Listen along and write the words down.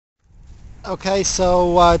Okay,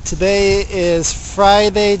 so today is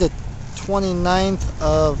Friday the 29th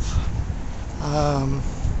of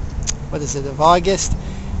what is it, of August,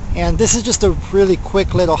 and this is just a really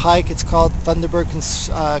quick little hike. It's called Thunderbird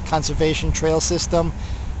Conservation Trail System.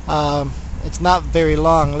 It's not very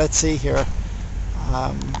long. Let's see here.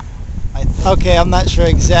 Okay, I'm not sure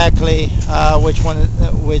exactly what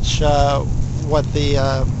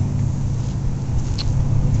the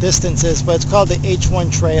distance is, but it's called the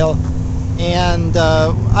H1 Trail. And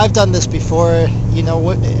I've done this before, you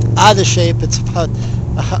know, out of shape. It's about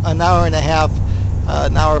an hour and a half,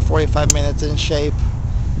 an hour 45 minutes in shape.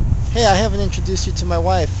 Hey, I haven't introduced you to my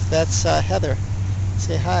wife. That's Heather.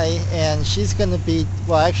 Say hi. And she's going to be,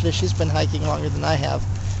 well, actually she's been hiking longer than I have,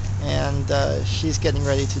 and she's getting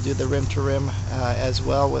ready to do the rim to rim as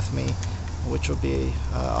well with me, which will be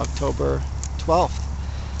October 12th.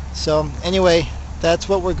 So anyway, that's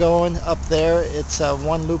what we're going up there. It's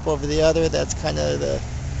one loop over the other. That's kind of the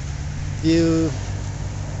view.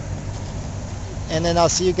 And then I'll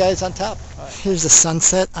see you guys on top. Right. Here's the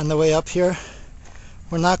sunset on the way up here.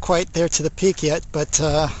 We're not quite there to the peak yet, but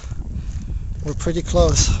we're pretty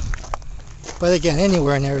close. But again,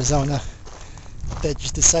 anywhere in Arizona that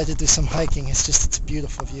you decide to do some hiking, it's a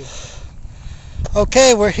beautiful view.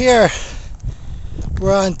 Okay, we're here.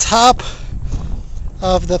 We're on top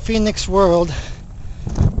of the Phoenix World.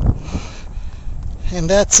 And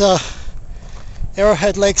that's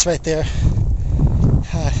Arrowhead Lakes right there.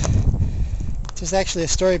 There's actually a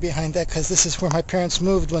story behind that, because this is where my parents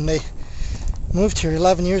moved when they moved here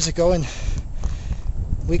 11 years ago, and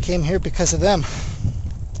we came here because of them.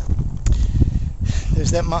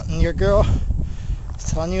 There's that mountaineer girl I was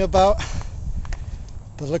telling you about.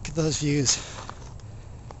 But look at those views.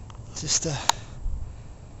 Just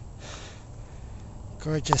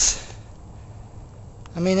gorgeous.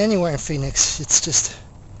 I mean, anywhere in Phoenix, it's just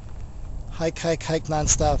hike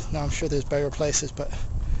nonstop. Now I'm sure there's better places, but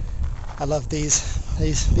I love these.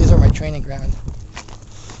 These are my training ground.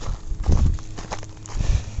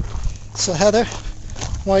 So Heather,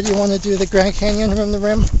 why do you want to do the Grand Canyon Rim to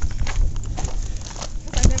Rim?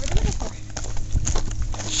 Because I've never done it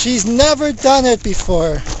before. She's never done it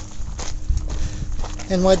before.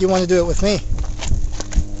 And why do you want to do it with me?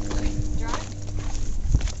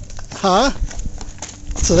 Drive? Huh?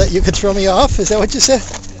 So that you could throw me off? Is that what you said?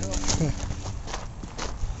 No.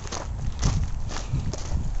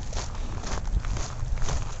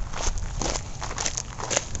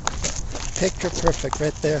 Picture perfect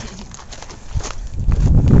right there.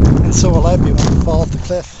 And so will I be when I fall off the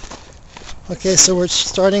cliff. Okay, so we're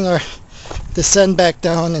starting our descent back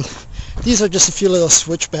down, and these are just a few little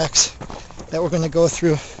switchbacks that we're going to go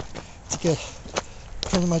through to get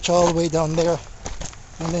pretty much all the way down there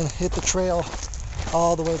and then hit the trail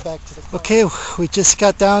all the way back to the car. Okay, we just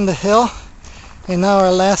got down the hill, and now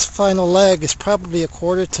our last final leg is probably a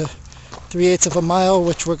quarter to 3/8 of a mile,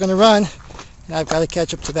 which we're going to run, and I've got to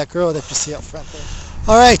catch up to that girl that you see up front there.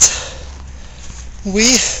 Alright,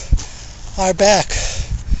 we are back.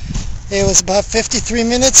 It was about 53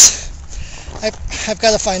 minutes. I've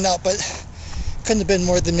got to find out, but couldn't have been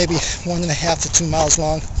more than maybe 1.5 to 2 miles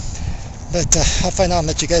long, but I'll find out and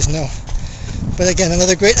let you guys know. But again,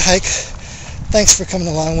 another great hike. Thanks for coming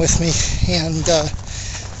along with me, and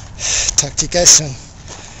talk to you guys soon.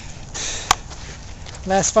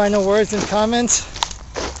 Last final words and comments?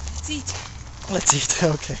 Let's eat. Let's eat.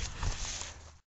 Okay.